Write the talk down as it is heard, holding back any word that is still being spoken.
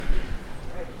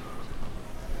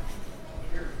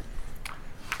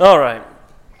All right.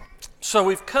 So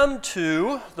we've come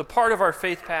to the part of our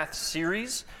Faith Path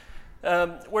series.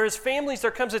 Whereas families,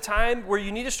 there comes a time where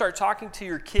you need to start talking to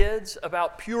your kids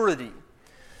about purity.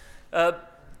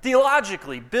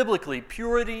 Theologically, biblically,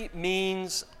 purity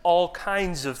means all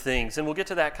kinds of things, and we'll get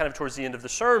to that kind of towards the end of the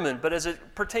sermon. But as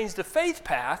it pertains to Faith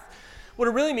Path, what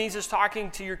it really means is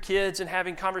talking to your kids and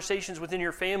having conversations within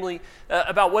your family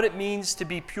about what it means to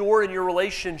be pure in your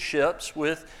relationships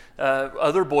with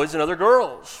other boys and other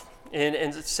girls,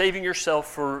 and saving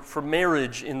yourself for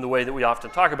marriage in the way that we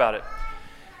often talk about it.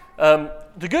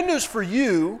 The good news for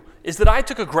you is that I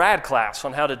took a grad class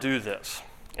on how to do this,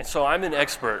 and so I'm an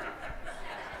expert.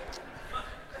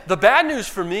 The bad news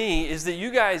for me is that you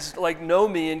guys know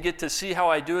me and get to see how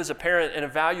I do as a parent and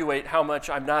evaluate how much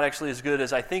I'm not actually as good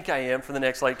as I think I am for the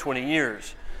next 20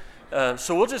 years.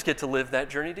 So we'll just get to live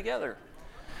that journey together.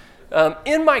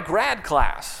 In my grad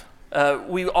class,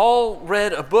 we all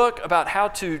read a book about how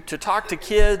to talk to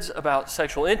kids about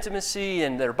sexual intimacy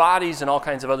and their bodies and all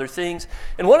kinds of other things.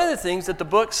 And one of the things that the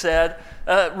book said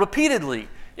repeatedly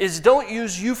is don't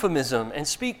use euphemism and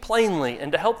speak plainly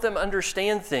and to help them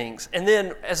understand things. And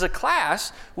then as a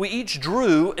class, we each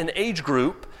drew an age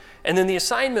group, and then the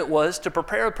assignment was to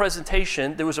prepare a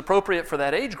presentation that was appropriate for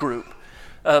that age group.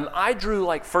 I drew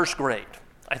first grade,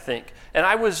 I think. And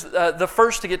I was the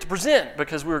first to get to present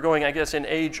because we were going, I guess, in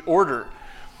age order.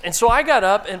 And so I got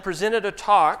up and presented a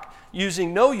talk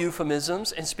using no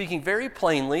euphemisms and speaking very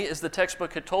plainly as the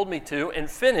textbook had told me to,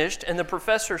 and finished, and the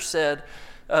professor said,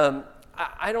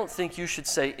 I don't think you should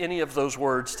say any of those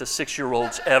words to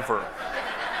 6-year-olds ever. I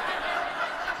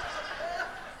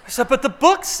said, but the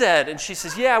book said, and she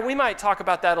says, yeah, we might talk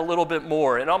about that a little bit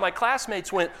more. And all my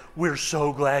classmates went, we're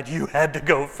so glad you had to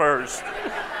go first.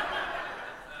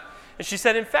 And she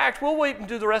said, in fact, we'll wait and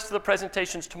do the rest of the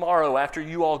presentations tomorrow after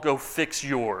you all go fix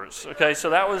yours. Okay,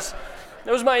 so that was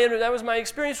my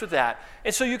experience with that.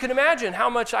 And so you can imagine how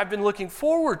much I've been looking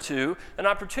forward to an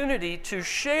opportunity to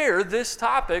share this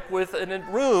topic with a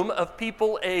room of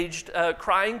people aged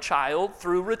crying child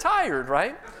through retired,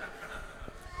 right?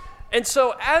 And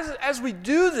so as we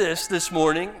do this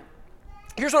morning,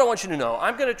 here's what I want you to know.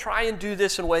 I'm going to try and do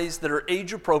this in ways that are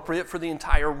age appropriate for the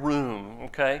entire room,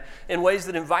 okay? In ways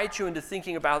that invite you into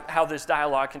thinking about how this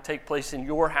dialogue can take place in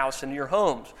your house and your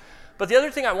homes. But the other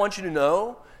thing I want you to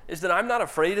know is that I'm not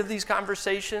afraid of these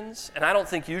conversations, and I don't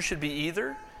think you should be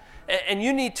either. And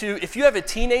you need to, if you have a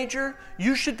teenager,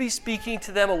 you should be speaking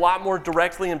to them a lot more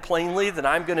directly and plainly than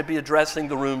I'm going to be addressing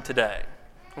the room today.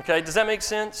 Okay, does that make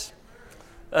sense?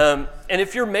 And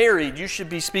if you're married, you should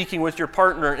be speaking with your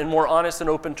partner in more honest and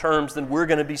open terms than we're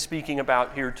going to be speaking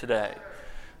about here today.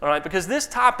 All right, because this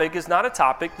topic is not a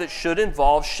topic that should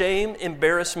involve shame,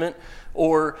 embarrassment,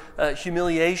 or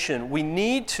humiliation. We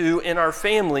need to, in our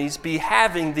families, be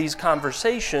having these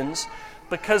conversations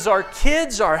because our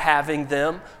kids are having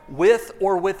them with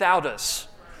or without us.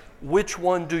 Which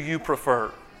one do you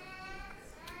prefer?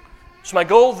 So my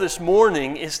goal this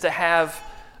morning is to have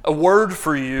a word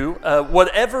for you,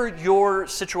 whatever your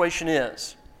situation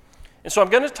is. And so I'm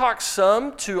going to talk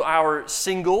some to our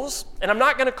singles, and I'm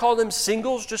not going to call them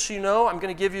singles, just so you know. I'm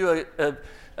going to give you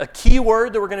a key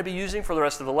word that we're going to be using for the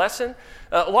rest of the lesson.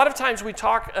 A lot of times we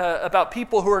talk about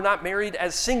people who are not married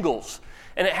as singles,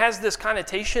 and it has this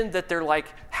connotation that they're like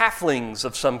halflings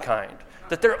of some kind,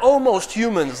 that they're almost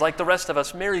humans like the rest of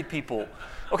us married people.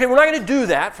 Okay, we're not going to do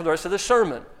that for the rest of the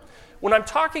sermon. When I'm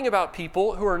talking about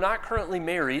people who are not currently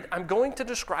married, I'm going to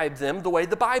describe them the way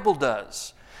the Bible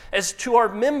does, as to our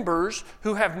members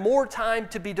who have more time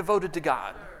to be devoted to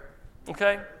God.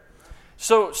 Okay?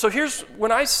 So here's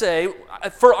when I say,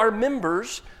 for our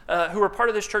members who are part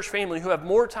of this church family who have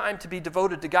more time to be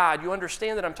devoted to God, you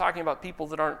understand that I'm talking about people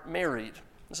that aren't married.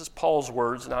 This is Paul's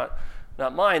words, not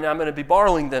mine. I'm going to be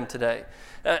borrowing them today.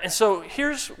 And so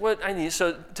here's what I need.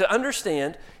 So to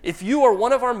understand, if you are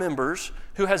one of our members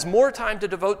who has more time to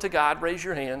devote to God, raise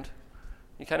your hand.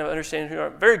 You kind of understand who you are?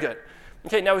 Very good.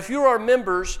 Okay, now if you are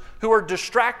members who are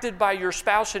distracted by your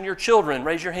spouse and your children,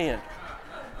 raise your hand.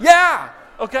 Yeah,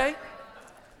 okay.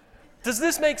 Does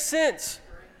this make sense?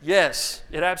 Yes,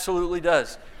 it absolutely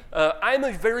does. I'm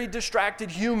a very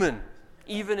distracted human,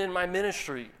 even in my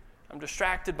ministry. I'm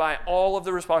distracted by all of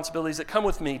the responsibilities that come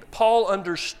with me. Paul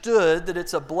understood that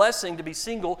it's a blessing to be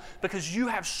single because you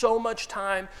have so much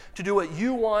time to do what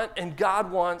you want and God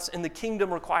wants and the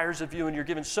kingdom requires of you, and you're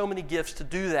given so many gifts to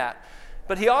do that.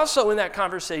 But he also in that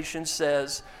conversation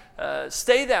says,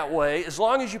 stay that way as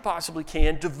long as you possibly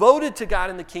can, devoted to God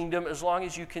and the kingdom as long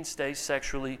as you can stay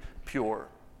sexually pure.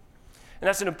 And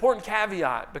that's an important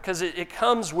caveat because it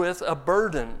comes with a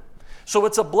burden. So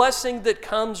it's a blessing that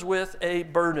comes with a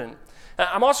burden.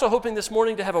 I'm also hoping this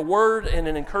morning to have a word and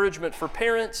an encouragement for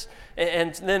parents,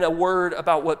 and then a word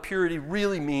about what purity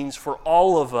really means for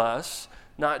all of us,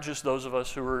 not just those of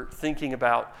us who are thinking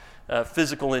about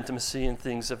physical intimacy and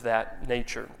things of that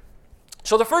nature.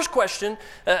 So the first question,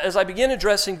 as I begin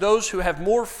addressing those who have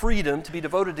more freedom to be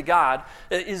devoted to God,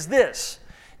 is this: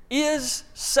 is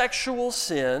sexual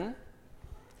sin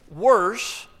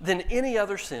worse than any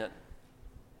other sin?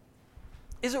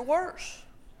 Is it worse?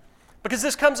 Because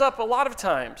this comes up a lot of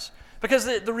times. Because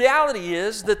the reality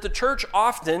is that the church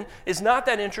often is not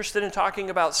that interested in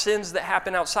talking about sins that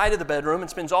happen outside of the bedroom and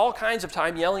spends all kinds of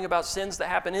time yelling about sins that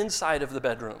happen inside of the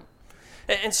bedroom.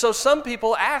 And so some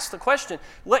people ask the question,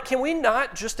 can we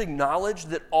not just acknowledge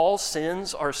that all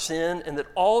sins are sin and that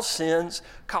all sins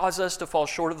cause us to fall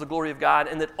short of the glory of God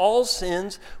and that all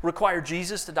sins require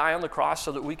Jesus to die on the cross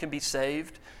so that we can be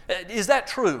saved? Is that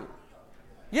true?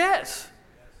 Yes,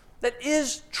 that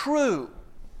is true.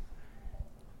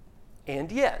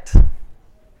 And yet,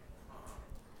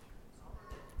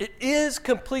 it is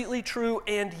completely true,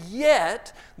 and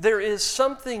yet there is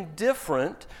something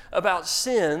different about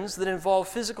sins that involve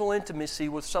physical intimacy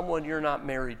with someone you're not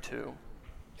married to.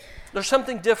 There's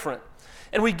something different.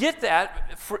 And we get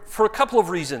that for a couple of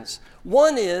reasons.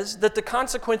 One is that the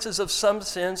consequences of some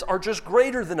sins are just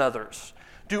greater than others.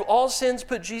 Do all sins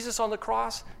put Jesus on the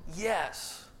cross?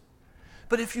 Yes.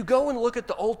 But if you go and look at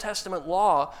the Old Testament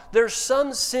law, there's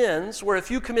some sins where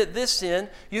if you commit this sin,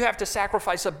 you have to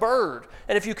sacrifice a bird.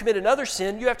 And if you commit another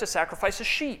sin, you have to sacrifice a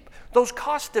sheep. Those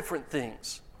cost different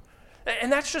things.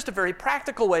 And that's just a very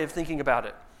practical way of thinking about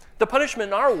it. The punishment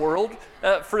in our world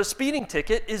for a speeding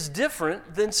ticket is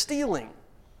different than stealing.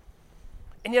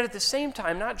 And yet at the same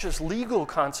time, not just legal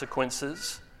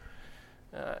consequences.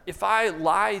 If I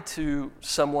lie to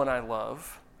someone I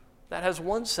love, that has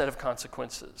one set of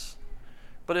consequences.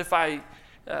 But if I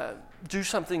do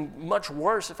something much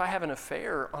worse, if I have an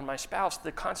affair on my spouse,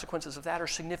 the consequences of that are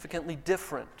significantly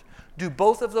different. Do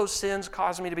both of those sins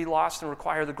cause me to be lost and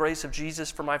require the grace of Jesus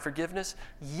for my forgiveness?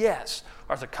 Yes.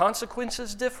 Are the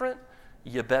consequences different?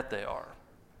 You bet they are.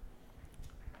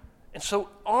 And so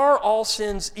are all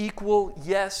sins equal?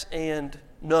 Yes and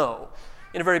no,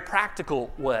 in a very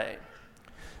practical way.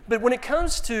 But when it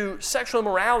comes to sexual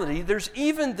immorality, there's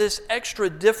even this extra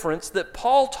difference that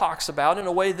Paul talks about in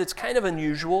a way that's kind of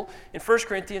unusual in 1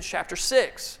 Corinthians chapter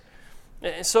 6.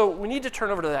 And so we need to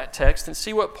turn over to that text and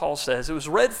see what Paul says. It was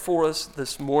read for us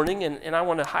this morning, and I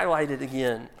want to highlight it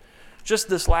again. Just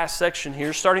this last section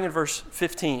here, starting in verse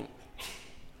 15.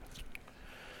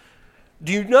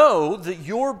 Do you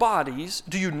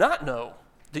not know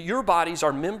that your bodies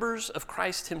are members of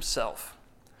Christ himself?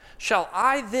 Shall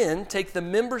I then take the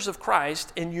members of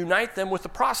Christ and unite them with a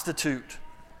prostitute?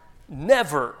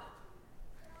 Never.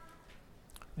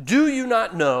 Do you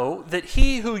not know that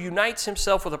he who unites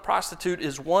himself with a prostitute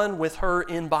is one with her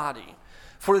in body?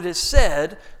 For it is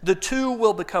said, the two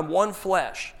will become one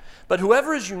flesh. But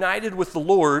whoever is united with the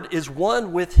Lord is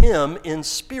one with him in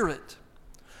spirit.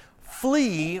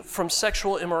 Flee from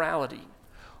sexual immorality.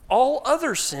 All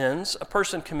other sins a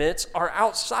person commits are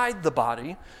outside the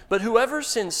body, but whoever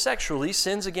sins sexually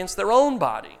sins against their own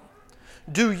body.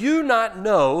 Do you not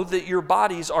know that your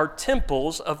bodies are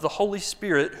temples of the Holy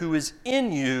Spirit who is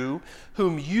in you,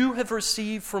 whom you have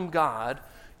received from God?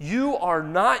 You are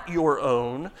not your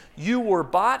own. You were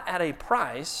bought at a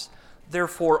price.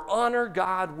 Therefore, honor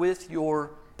God with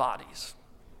your bodies.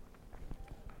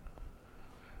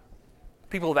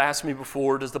 People have asked me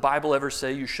before, does the Bible ever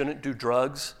say you shouldn't do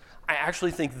drugs? I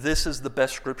actually think this is the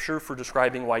best scripture for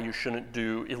describing why you shouldn't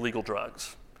do illegal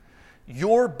drugs.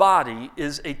 Your body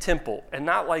is a temple, and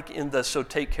not like in the so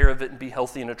take care of it and be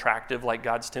healthy and attractive like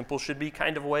God's temple should be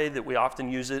kind of way that we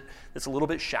often use it. It's a little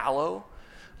bit shallow.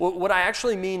 What I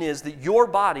actually mean is that your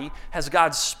body has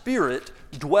God's Spirit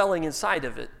dwelling inside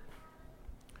of it.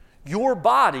 Your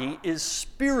body is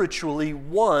spiritually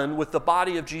one with the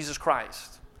body of Jesus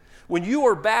Christ. When you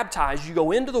are baptized, you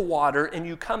go into the water and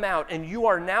you come out and you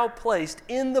are now placed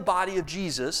in the body of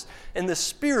Jesus and the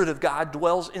Spirit of God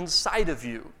dwells inside of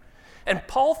you. And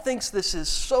Paul thinks this is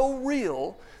so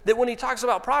real that when he talks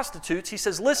about prostitutes, he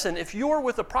says, listen, if you're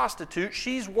with a prostitute,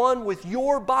 she's one with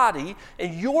your body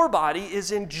and your body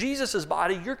is in Jesus'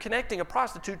 body. You're connecting a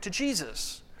prostitute to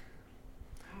Jesus.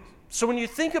 So when you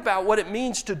think about what it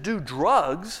means to do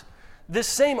drugs, this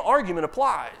same argument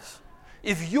applies.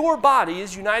 If your body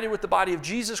is united with the body of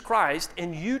Jesus Christ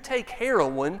and you take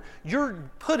heroin,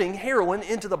 you're putting heroin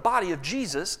into the body of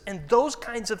Jesus, and those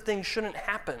kinds of things shouldn't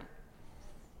happen.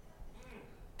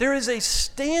 There is a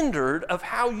standard of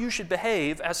how you should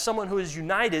behave as someone who is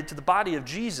united to the body of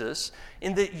Jesus,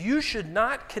 in that you should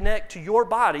not connect to your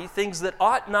body things that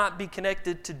ought not be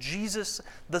connected to Jesus,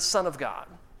 the Son of God.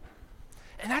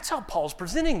 And that's how Paul's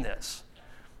presenting this.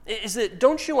 Is that,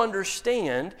 don't you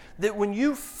understand that when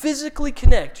you physically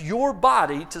connect your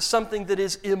body to something that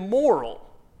is immoral,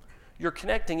 you're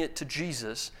connecting it to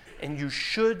Jesus, and you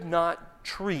should not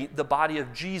treat the body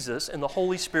of Jesus and the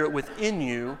Holy Spirit within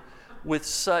you with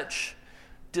such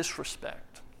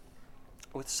disrespect,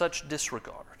 with such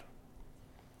disregard.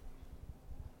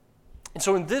 And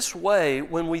so in this way,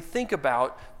 when we think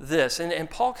about this, and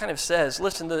Paul kind of says,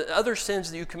 listen, the other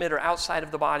sins that you commit are outside of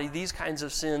the body. These kinds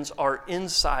of sins are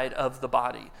inside of the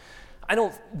body. I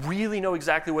don't really know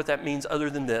exactly what that means other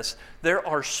than this. There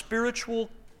are spiritual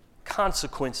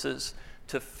consequences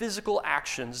to physical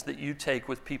actions that you take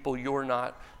with people you're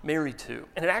not married to.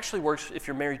 And it actually works if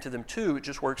you're married to them too. It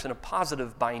just works in a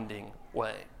positive binding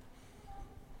way.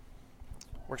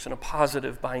 Works in a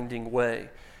positive binding way.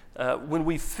 When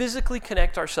we physically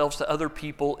connect ourselves to other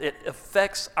people, it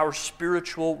affects our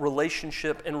spiritual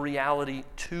relationship and reality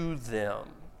to them.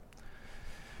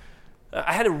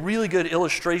 I had a really good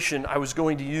illustration I was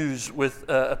going to use with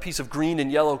a piece of green and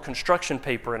yellow construction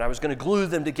paper, and I was going to glue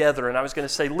them together, and I was going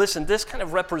to say, listen, this kind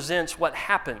of represents what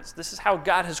happens. This is how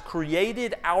God has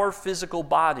created our physical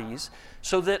bodies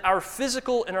so that our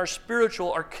physical and our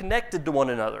spiritual are connected to one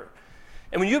another.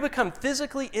 And when you become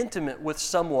physically intimate with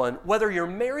someone, whether you're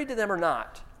married to them or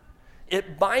not,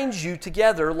 it binds you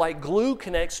together like glue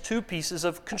connects two pieces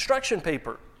of construction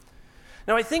paper.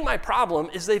 Now, I think my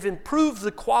problem is they've improved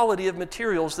the quality of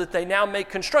materials that they now make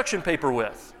construction paper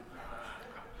with.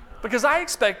 Because I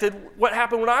expected what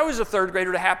happened when I was a third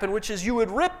grader to happen, which is you would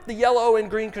rip the yellow and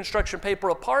green construction paper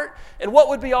apart, and what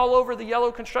would be all over the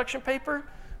yellow construction paper?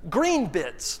 Green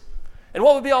bits. And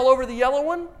what would be all over the yellow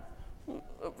one?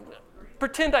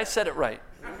 Pretend I said it right.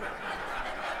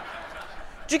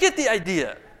 Did you get the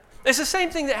idea? It's the same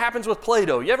thing that happens with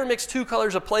Play-Doh. You ever mix two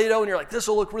colors of Play-Doh and you're like, this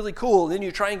will look really cool. And then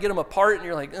you try and get them apart and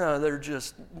you're like, oh, they're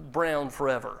just brown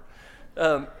forever.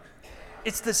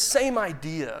 It's the same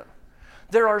idea.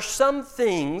 There are some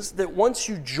things that once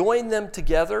you join them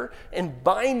together and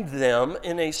bind them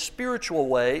in a spiritual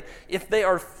way, if they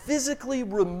are physically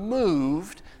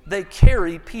removed, they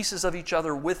carry pieces of each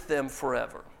other with them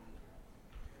forever.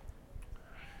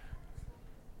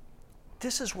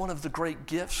 This is one of the great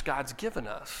gifts God's given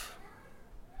us,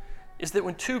 is that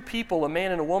when two people, a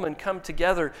man and a woman, come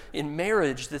together in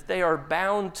marriage, that they are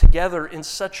bound together in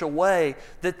such a way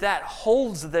that that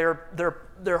holds their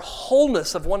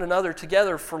wholeness of one another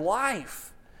together for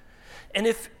life. And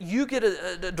if you get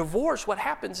a divorce, what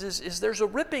happens is there's a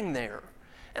ripping there.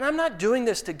 And I'm not doing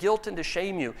this to guilt and to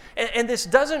shame you. And this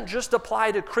doesn't just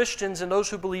apply to Christians and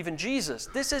those who believe in Jesus.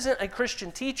 This isn't a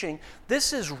Christian teaching.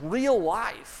 This is real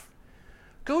life.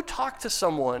 Go talk to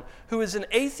someone who is an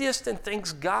atheist and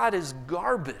thinks God is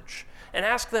garbage and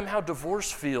ask them how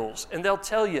divorce feels. And they'll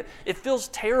tell you, it feels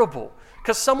terrible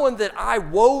because someone that I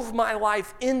wove my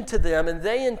life into them and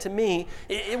they into me,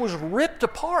 it was ripped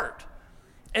apart.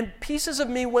 And pieces of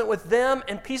me went with them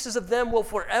and pieces of them will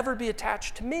forever be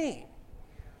attached to me.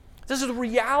 This is the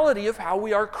reality of how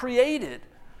we are created.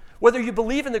 Whether you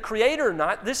believe in the Creator or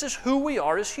not, this is who we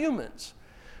are as humans.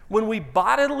 When we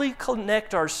bodily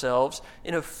connect ourselves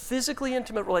in a physically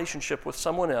intimate relationship with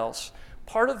someone else,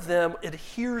 part of them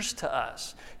adheres to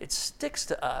us. It sticks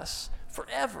to us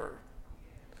forever.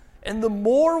 And the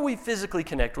more we physically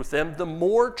connect with them, the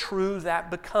more true that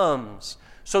becomes.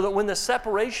 So that when the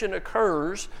separation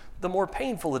occurs, the more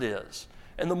painful it is.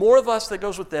 And the more of us that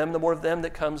goes with them, the more of them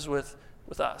that comes with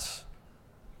us.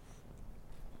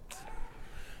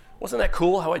 Wasn't that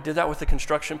cool how I did that with the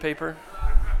construction paper?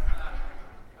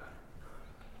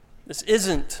 This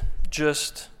isn't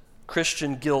just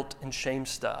Christian guilt and shame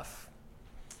stuff.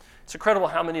 It's incredible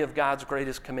how many of God's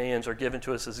greatest commands are given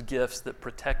to us as gifts that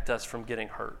protect us from getting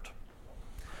hurt.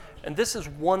 And this is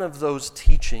one of those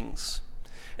teachings.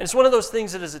 And it's one of those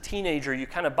things that as a teenager, you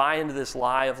kind of buy into this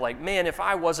lie of like, man, if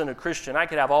I wasn't a Christian, I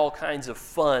could have all kinds of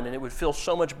fun and it would feel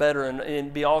so much better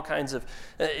and be all kinds of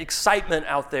excitement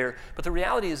out there. But the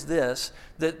reality is this,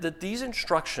 that these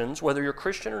instructions, whether you're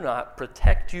Christian or not,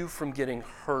 protect you from getting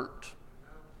hurt.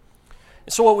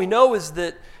 And so what we know is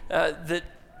that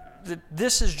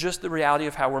this is just the reality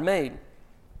of how we're made.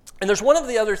 And there's one of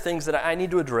the other things that I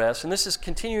need to address, and this is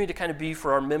continuing to kind of be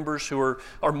for our members who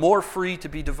are more free to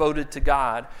be devoted to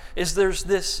God, is there's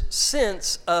this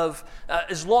sense of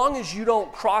as long as you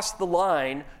don't cross the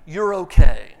line, you're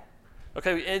okay.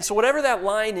 Okay, and so whatever that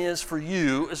line is for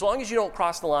you, as long as you don't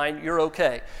cross the line, you're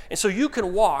okay. And so you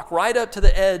can walk right up to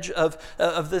the edge of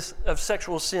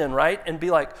sexual sin, right? And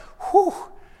be like, whew,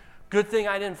 good thing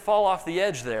I didn't fall off the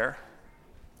edge there.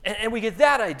 And we get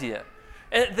that idea.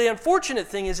 And the unfortunate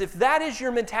thing is, if that is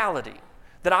your mentality,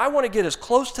 that I want to get as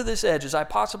close to this edge as I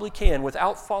possibly can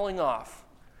without falling off,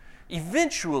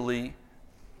 eventually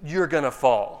you're going to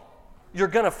fall. You're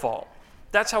going to fall.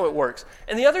 That's how it works.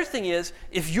 And the other thing is,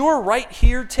 if you're right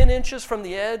here 10 inches from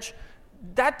the edge,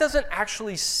 that doesn't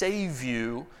actually save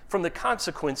you from the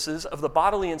consequences of the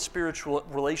bodily and spiritual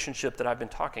relationship that I've been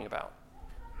talking about.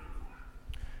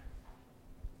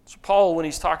 So Paul, when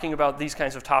he's talking about these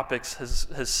kinds of topics,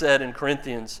 has said in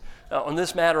Corinthians, on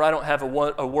this matter I don't have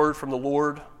a word from the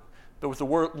Lord, but with the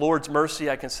Lord's mercy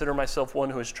I consider myself one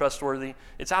who is trustworthy.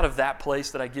 It's out of that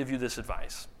place that I give you this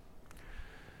advice.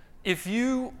 If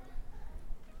you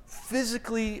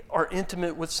physically are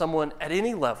intimate with someone at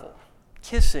any level,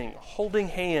 kissing, holding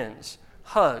hands,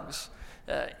 hugs,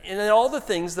 and all the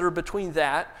things that are between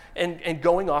that and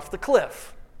going off the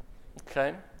cliff,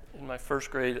 okay? In my first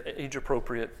grade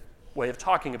age-appropriate way of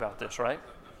talking about this, right?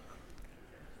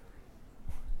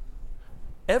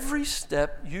 Every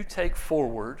step you take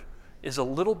forward is a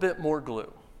little bit more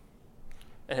glue.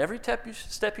 And every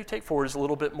step you take forward is a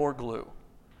little bit more glue.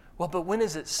 Well, but when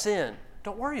is it sin?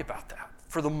 Don't worry about that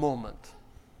for the moment.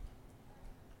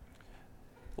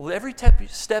 Well, every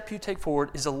step you take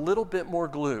forward is a little bit more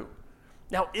glue.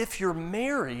 Now, if you're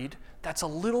married, that's a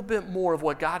little bit more of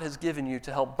what God has given you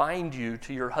to help bind you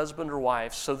to your husband or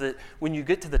wife so that when you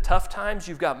get to the tough times,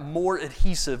 you've got more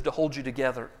adhesive to hold you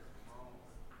together.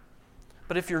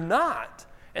 But if you're not,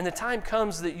 and the time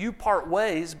comes that you part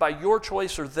ways by your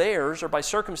choice or theirs or by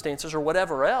circumstances or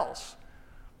whatever else,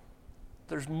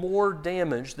 there's more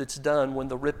damage that's done when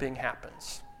the ripping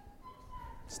happens.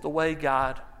 It's the way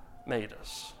God made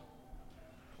us.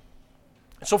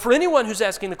 And so for anyone who's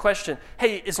asking the question,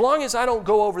 hey, as long as I don't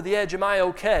go over the edge, am I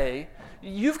okay?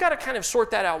 You've got to kind of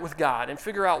sort that out with God and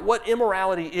figure out what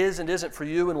immorality is and isn't for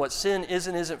you and what sin is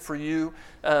and isn't for you.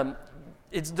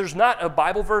 There's not a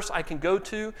Bible verse I can go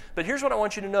to, but here's what I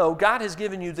want you to know. God has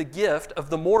given you the gift of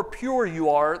the more pure you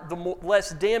are, the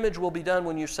less damage will be done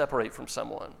when you separate from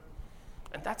someone.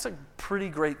 And that's a pretty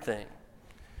great thing.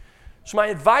 So my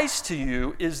advice to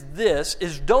you is this,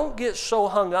 is don't get so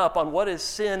hung up on what is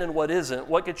sin and what isn't,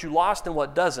 what gets you lost and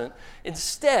what doesn't.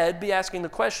 Instead, be asking the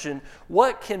question,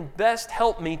 what can best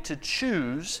help me to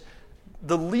choose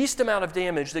the least amount of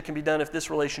damage that can be done if this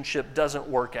relationship doesn't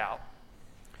work out?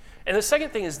 And the second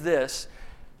thing is this,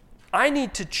 I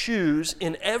need to choose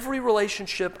in every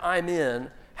relationship I'm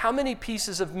in how many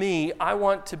pieces of me I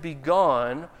want to be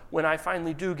gone when I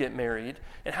finally do get married,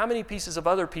 and how many pieces of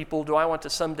other people do I want to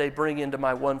someday bring into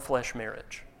my one flesh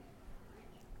marriage.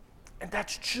 And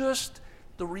that's just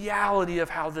the reality of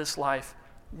how this life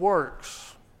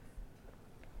works.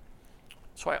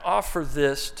 So I offer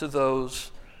this to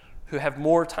those who have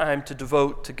more time to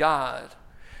devote to God.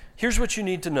 Here's what you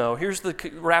need to know. Here's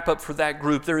the wrap up for that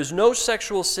group. There is no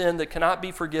sexual sin that cannot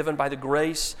be forgiven by the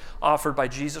grace offered by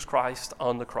Jesus Christ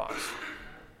on the cross.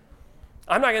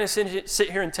 I'm not going to sit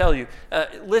here and tell you,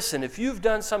 listen, if you've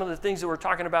done some of the things that we're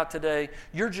talking about today,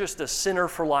 you're just a sinner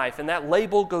for life, and that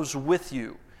label goes with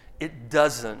you. It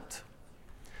doesn't.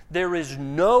 There is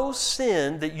no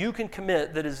sin that you can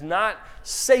commit that is not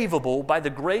savable by the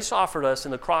grace offered us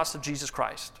in the cross of Jesus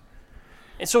Christ.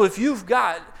 And so if you've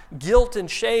got guilt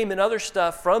and shame and other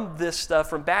stuff from this stuff,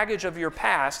 from baggage of your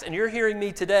past, and you're hearing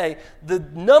me today, the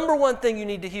number one thing you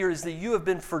need to hear is that you have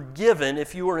been forgiven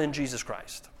if you are in Jesus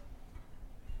Christ.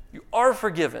 You are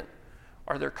forgiven.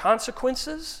 Are there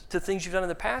consequences to things you've done in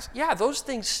the past? Yeah, those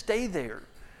things stay there.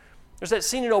 There's that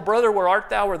scene in Oh Brother, Where Art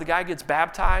Thou, where the guy gets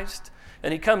baptized,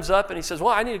 and he comes up and he says,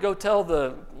 well, I need to go tell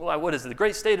the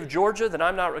great state of Georgia that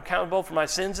I'm not accountable for my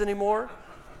sins anymore.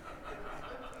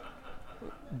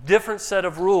 Different set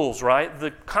of rules, right?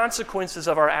 The consequences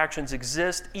of our actions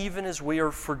exist even as we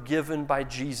are forgiven by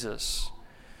Jesus.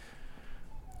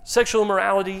 Sexual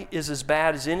immorality is as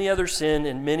bad as any other sin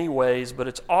in many ways, but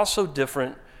it's also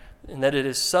different in that it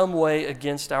is some way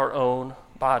against our own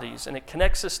bodies, and it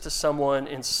connects us to someone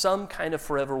in some kind of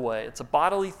forever way. It's a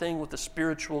bodily thing with a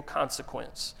spiritual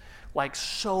consequence, like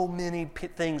so many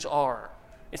things are.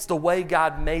 It's the way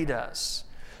God made us.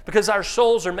 Because our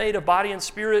souls are made of body and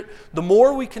spirit, the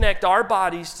more we connect our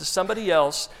bodies to somebody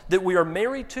else that we are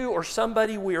married to or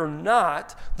somebody we are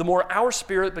not, the more our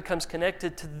spirit becomes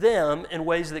connected to them in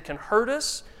ways that can hurt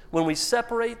us when we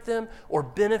separate them or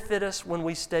benefit us when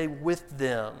we stay with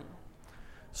them.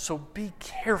 So be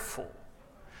careful.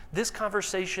 This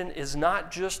conversation is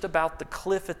not just about the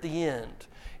cliff at the end.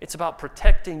 It's about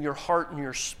protecting your heart and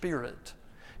your spirit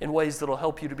in ways that will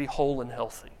help you to be whole and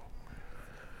healthy.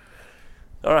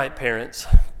 All right, parents,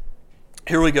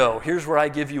 here we go. Here's where I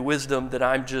give you wisdom that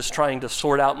I'm just trying to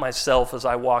sort out myself as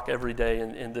I walk every day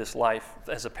in this life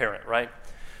as a parent, right?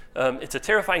 It's a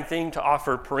terrifying thing to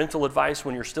offer parental advice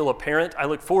when you're still a parent. I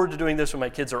look forward to doing this when my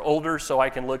kids are older so I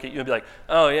can look at you and be like,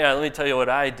 oh yeah, let me tell you what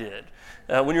I did.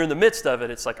 When you're in the midst of it,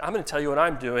 it's like, I'm going to tell you what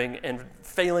I'm doing and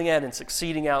failing at and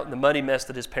succeeding out in the muddy mess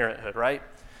that is parenthood, right?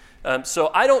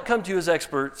 So I don't come to you as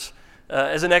experts.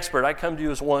 As an expert, I come to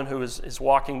you as one who is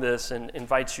walking this and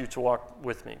invites you to walk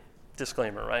with me.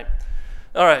 Disclaimer, right?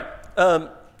 All right.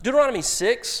 Deuteronomy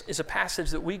 6 is a passage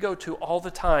that we go to all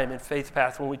the time in Faith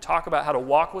Path when we talk about how to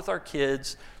walk with our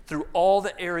kids through all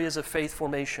the areas of faith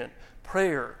formation: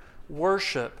 prayer,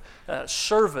 worship,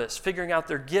 service, figuring out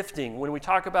their gifting. When we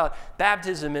talk about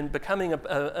baptism and becoming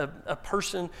a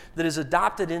person that is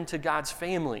adopted into God's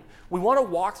family, we want to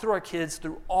walk through our kids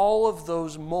through all of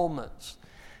those moments.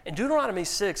 And Deuteronomy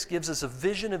 6 gives us a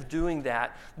vision of doing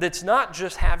that that's not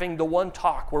just having the one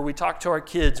talk where we talk to our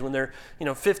kids when they're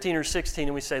 15 or 16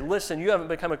 and we say, listen, you haven't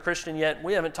become a Christian yet.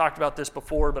 We haven't talked about this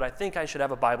before, but I think I should have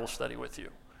a Bible study with you.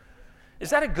 Is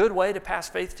that a good way to pass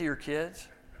faith to your kids?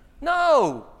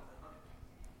 No.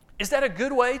 Is that a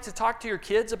good way to talk to your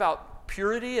kids about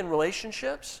purity and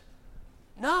relationships?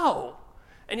 No.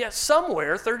 And yet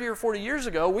somewhere 30 or 40 years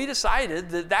ago, we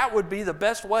decided that that would be the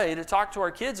best way to talk to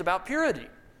our kids about purity.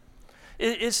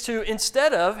 Is to,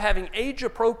 instead of having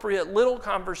age-appropriate little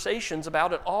conversations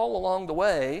about it all along the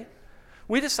way,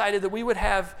 we decided that we would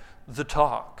have the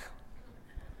talk.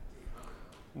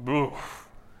 Boo.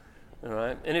 All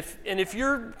right? And if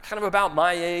you're kind of about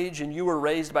my age and you were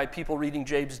raised by people reading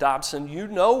James Dobson, you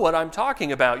know what I'm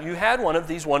talking about. You had one of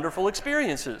these wonderful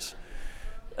experiences.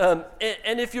 And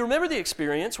if you remember the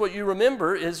experience, what you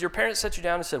remember is your parents set you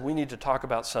down and said, we need to talk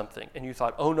about something. And you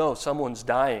thought, oh no, someone's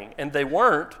dying. And they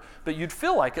weren't, but you'd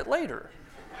feel like it later.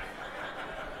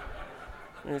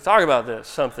 We talk about this,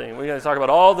 something. We got to talk about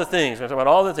all the things. We talk about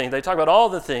all the things. They talk about all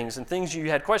the things and things you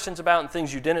had questions about and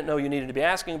things you didn't know you needed to be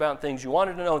asking about and things you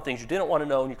wanted to know and things you didn't want to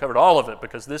know, and you covered all of it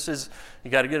because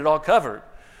you got to get it all covered.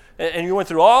 And you went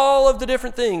through all of the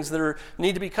different things that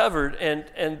need to be covered,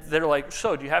 and they're like,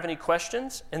 so, do you have any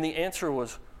questions? And the answer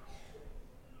was,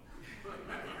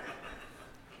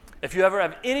 if you ever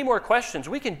have any more questions,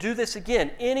 we can do this again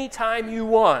anytime you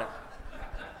want.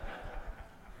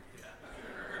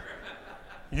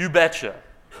 You betcha.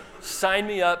 Sign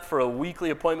me up for a weekly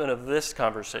appointment of this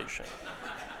conversation.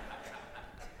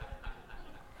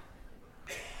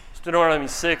 Deuteronomy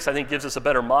 6, I think, gives us a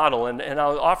better model, and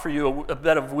I'll offer you a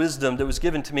bit of wisdom that was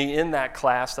given to me in that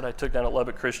class that I took down at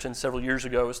Lubbock Christian several years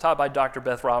ago. It was taught by Dr.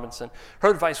 Beth Robinson.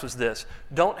 Her advice was this: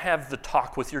 don't have the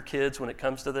talk with your kids when it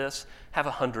comes to this. Have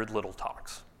 100 little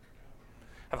talks.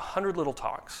 Have 100 little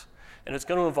talks. And it's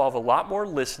going to involve a lot more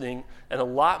listening and a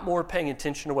lot more paying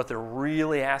attention to what they're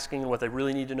really asking and what they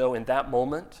really need to know in that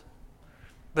moment.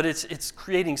 But it's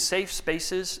creating safe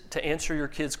spaces to answer your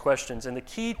kids' questions. And the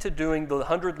key to doing the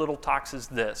 100 little talks is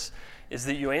this, is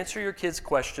that you answer your kids'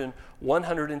 question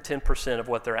 110% of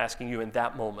what they're asking you in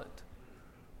that moment.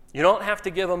 You don't have to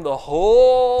give them the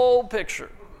whole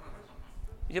picture.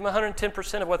 You give them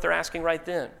 110% of what they're asking right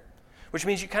then, which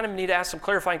means you kind of need to ask some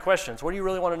clarifying questions. What do you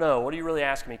really want to know? What are you really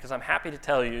asking me? Because I'm happy to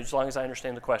tell you as long as I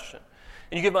understand the question.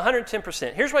 And you give them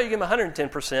 110%. Here's why you give them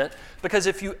 110%, because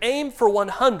if you aim for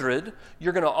 100,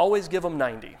 you're going to always give them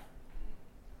 90.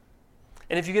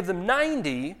 And if you give them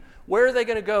 90, where are they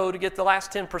going to go to get the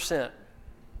last 10%?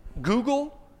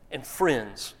 Google and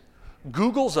friends.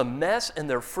 Google's a mess and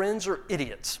their friends are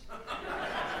idiots.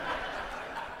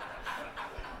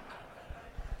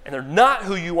 And they're not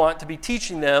who you want to be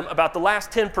teaching them about the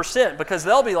last 10%, because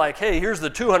they'll be like, hey, here's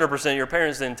the 200% your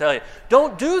parents didn't tell you.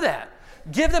 Don't do that.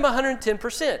 Give them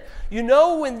 110%. You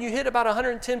know when you hit about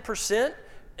 110%,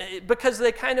 because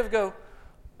they kind of go,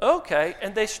 okay,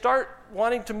 and they start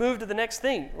wanting to move to the next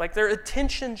thing. Like their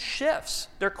attention shifts.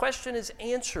 Their question is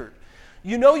answered.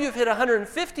 You know you've hit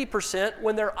 150%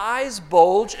 when their eyes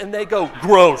bulge and they go,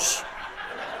 gross.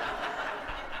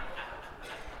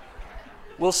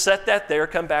 We'll set that there,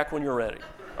 come back when you're ready,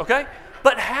 okay?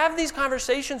 But have these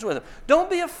conversations with them. Don't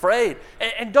be afraid,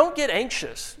 and don't get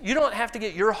anxious. You don't have to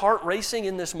get your heart racing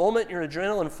in this moment, your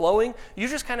adrenaline flowing. You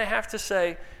just kind of have to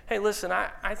say, hey, listen,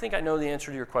 I think I know the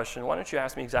answer to your question. Why don't you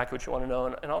ask me exactly what you want to know,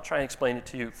 and I'll try and explain it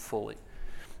to you fully.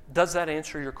 Does that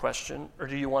answer your question, or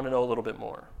do you want to know a little bit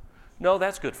more? No,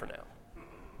 that's good for now.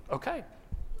 Okay,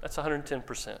 that's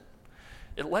 110%.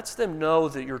 It lets them know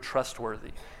that you're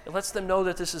trustworthy. It lets them know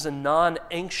that this is a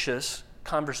non-anxious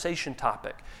conversation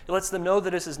topic. It lets them know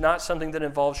that this is not something that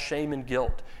involves shame and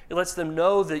guilt. It lets them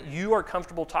know that you are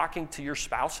comfortable talking to your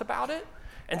spouse about it,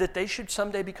 and that they should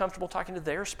someday be comfortable talking to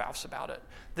their spouse about it.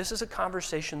 This is a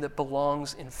conversation that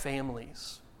belongs in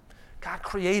families. God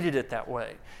created it that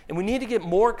way. And we need to get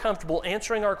more comfortable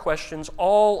answering our questions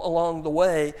all along the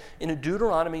way in a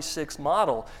Deuteronomy 6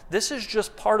 model. This is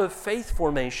just part of faith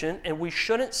formation, and we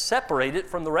shouldn't separate it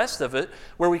from the rest of it,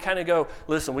 where we kind of go,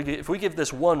 listen, if we give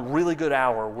this one really good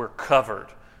hour, we're covered.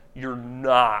 You're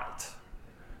not.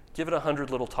 Give it 100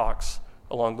 little talks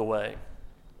along the way.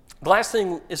 The last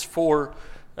thing is for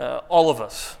all of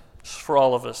us. It's for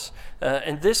all of us.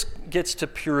 And this gets to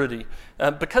purity.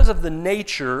 Because of the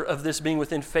nature of this being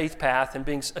within Faith Path and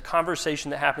being a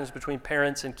conversation that happens between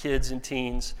parents and kids and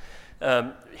teens,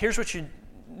 here's what you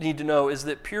need to know is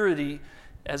that purity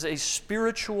as a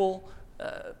spiritual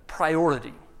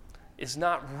priority is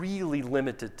not really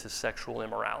limited to sexual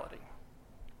immorality.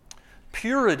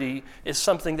 Purity is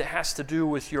something that has to do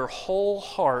with your whole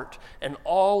heart and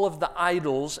all of the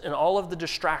idols and all of the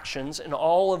distractions and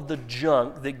all of the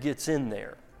junk that gets in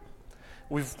there.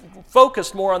 We've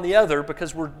focused more on the other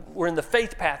because we're in the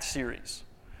Faith Path series.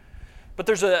 But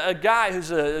there's a guy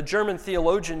who's a German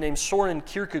theologian named Soren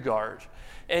Kierkegaard.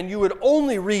 And you would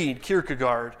only read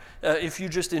Kierkegaard if you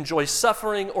just enjoy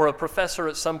suffering or a professor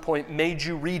at some point made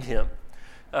you read him.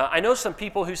 I know some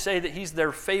people who say that he's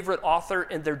their favorite author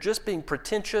and they're just being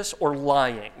pretentious or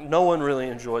lying. No one really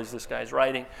enjoys this guy's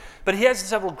writing. But he has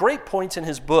several great points in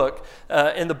his book,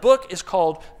 and the book is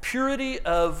called Purity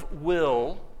of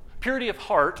Will. Purity of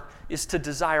heart is to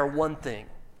desire one thing.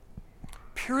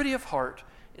 Purity of heart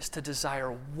is to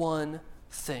desire one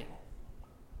thing.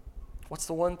 What's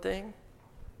the one thing?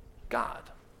 God.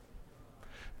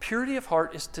 Purity of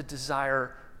heart is to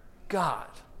desire God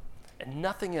and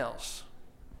nothing else.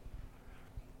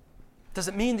 Does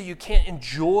it mean that you can't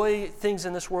enjoy things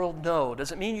in this world? No.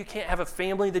 Does it mean you can't have a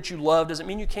family that you love? Does it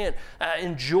mean you can't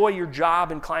enjoy your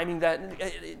job and climbing that?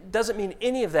 It doesn't mean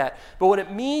any of that. But what it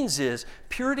means is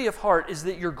purity of heart is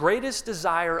that your greatest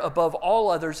desire above all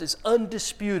others is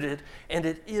undisputed, and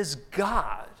it is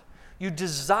God. You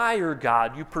desire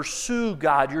God. You pursue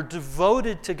God. You're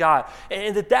devoted to God.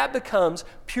 And that becomes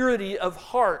purity of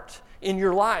heart in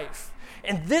your life.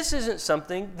 And this isn't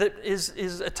something that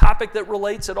is a topic that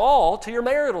relates at all to your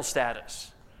marital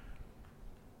status.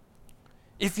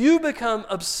 If you become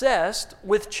obsessed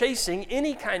with chasing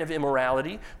any kind of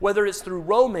immorality, whether it's through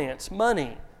romance,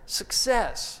 money,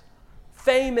 success,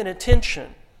 fame and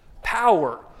attention,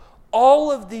 power,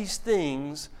 all of these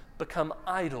things become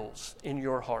idols in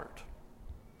your heart.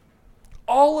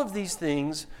 All of these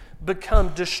things become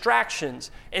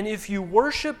distractions. And if you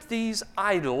worship these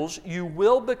idols, you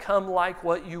will become like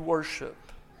what you worship.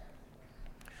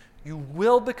 You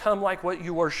will become like what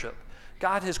you worship.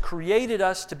 God has created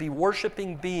us to be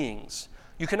worshiping beings.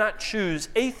 You cannot choose.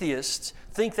 Atheists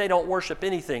think they don't worship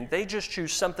anything. They just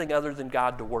choose something other than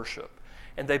God to worship.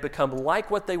 And they become like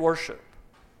what they worship.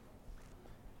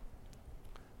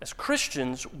 As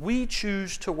Christians, we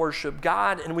choose to worship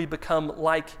God and we become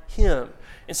like Him.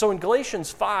 And so in Galatians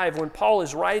 5, when Paul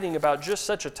is writing about just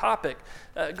such a topic,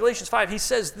 Galatians 5, he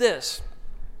says this,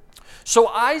 "So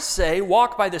I say,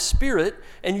 walk by the Spirit,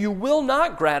 and you will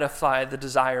not gratify the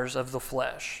desires of the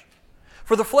flesh.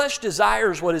 For the flesh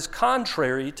desires what is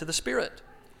contrary to the Spirit,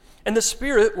 and the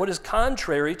Spirit what is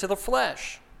contrary to the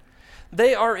flesh.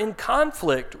 They are in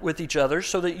conflict with each other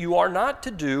so that you are not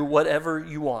to do whatever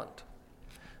you want.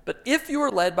 But if you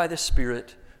are led by the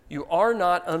Spirit, you are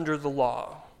not under the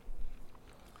law.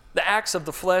 The acts of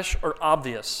the flesh are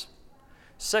obvious: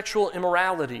 sexual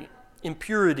immorality,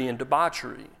 impurity and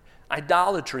debauchery,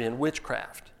 idolatry and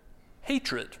witchcraft,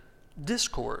 hatred,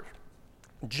 discord,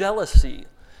 jealousy,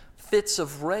 fits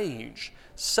of rage,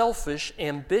 selfish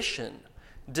ambition,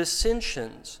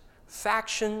 dissensions,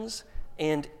 factions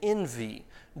and envy,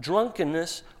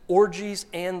 drunkenness, orgies,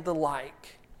 and the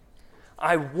like.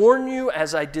 I warn you,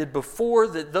 as I did before,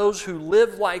 that those who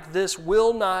live like this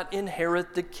will not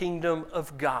inherit the kingdom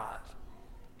of God."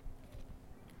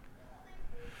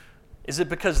 Is it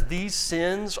because these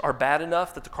sins are bad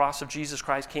enough that the cross of Jesus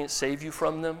Christ can't save you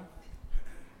from them?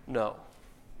 No.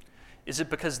 Is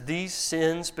it because these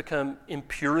sins become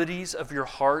impurities of your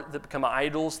heart that become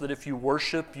idols, that if you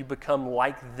worship, you become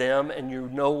like them and you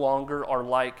no longer are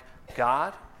like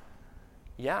God?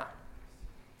 Yeah.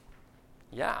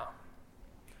 Yeah.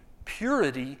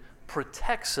 Purity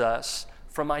protects us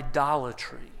from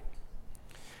idolatry.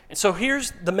 And so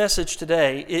here's the message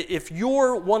today. If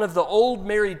you're one of the old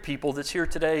married people that's here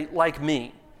today, like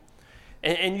me,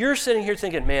 And you're sitting here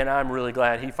thinking, man, I'm really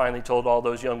glad he finally told all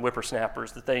those young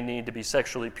whippersnappers that they need to be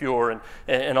sexually pure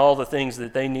and all the things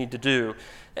that they need to do.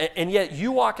 And yet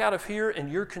you walk out of here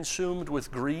and you're consumed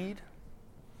with greed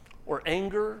or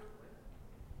anger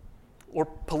or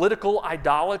political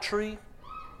idolatry,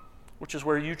 which is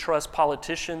where you trust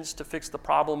politicians to fix the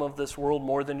problem of this world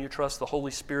more than you trust the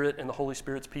Holy Spirit and the Holy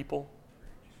Spirit's people.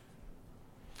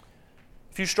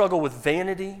 If you struggle with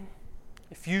vanity,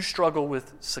 if you struggle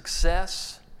with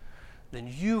success, then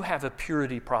you have a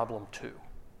purity problem too.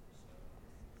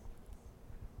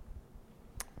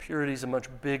 Purity is a much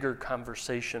bigger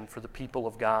conversation for the people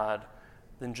of God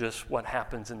than just what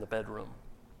happens in the bedroom.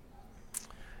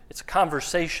 It's a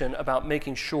conversation about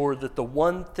making sure that the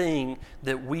one thing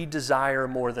that we desire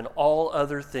more than all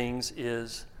other things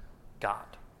is God.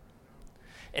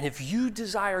 And if you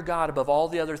desire God above all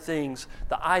the other things,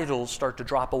 the idols start to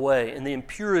drop away and the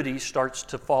impurity starts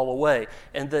to fall away.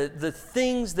 And the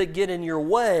things that get in your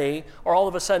way are all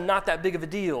of a sudden not that big of a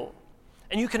deal.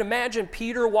 And you can imagine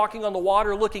Peter walking on the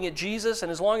water looking at Jesus, and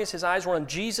as long as his eyes were on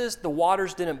Jesus, the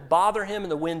waters didn't bother him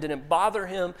and the wind didn't bother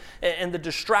him and the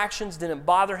distractions didn't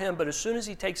bother him. But as soon as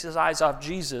he takes his eyes off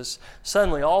Jesus,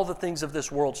 suddenly all the things of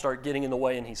this world start getting in the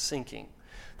way and he's sinking.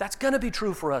 That's going to be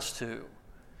true for us too.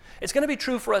 It's going to be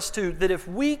true for us too that if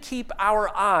we keep our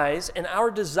eyes and our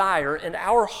desire and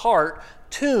our heart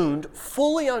tuned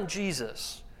fully on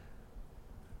Jesus,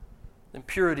 then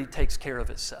purity takes care of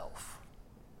itself.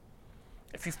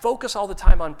 If you focus all the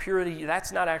time on purity,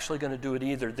 that's not actually going to do it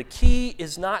either. The key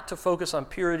is not to focus on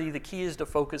purity. The key is to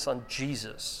focus on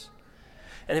Jesus.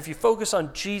 And if you focus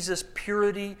on Jesus,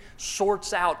 purity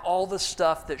sorts out all the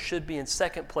stuff that should be in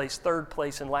second place, third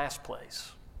place, and last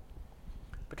place.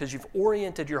 Because you've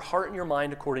oriented your heart and your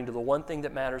mind according to the one thing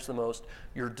that matters the most,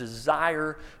 your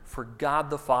desire for God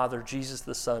the Father, Jesus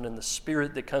the Son, and the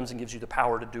Spirit that comes and gives you the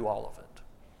power to do all of it.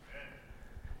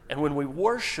 And when we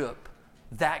worship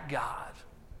that God,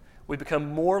 we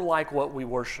become more like what we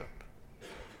worship.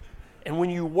 And when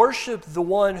you worship the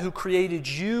one who created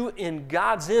you in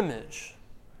God's image,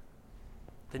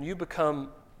 then you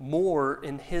become more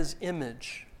in His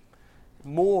image,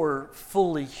 more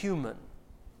fully human,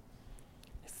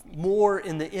 more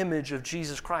in the image of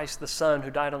Jesus Christ, the Son, who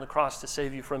died on the cross to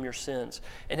save you from your sins.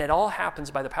 And it all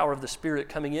happens by the power of the Spirit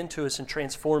coming into us and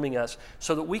transforming us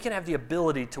so that we can have the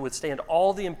ability to withstand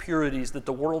all the impurities that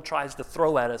the world tries to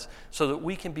throw at us so that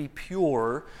we can be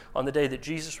pure on the day that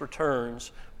Jesus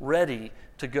returns, ready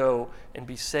to go and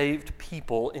be saved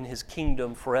people in His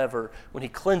kingdom forever when He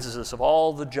cleanses us of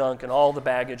all the junk and all the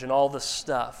baggage and all the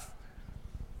stuff.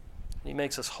 He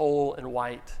makes us whole and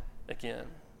white again.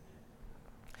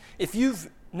 If you've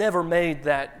never made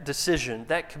that decision,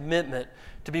 that commitment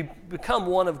to become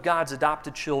one of God's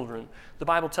adopted children, the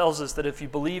Bible tells us that if you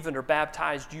believe and are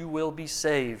baptized, you will be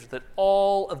saved, that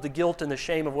all of the guilt and the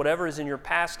shame of whatever is in your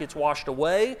past gets washed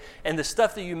away, and the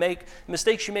stuff that you make,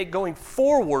 mistakes you make going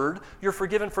forward, you're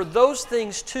forgiven for those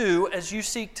things too as you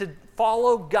seek to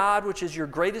follow God, which is your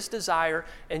greatest desire,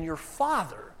 and your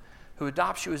Father, who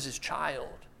adopts you as His child.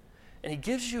 And He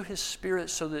gives you His Spirit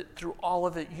so that through all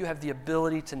of it, you have the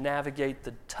ability to navigate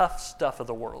the tough stuff of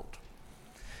the world.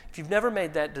 If you've never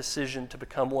made that decision to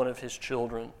become one of His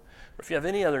children, or if you have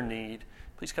any other need,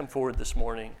 please come forward this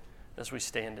morning as we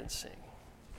stand and sing.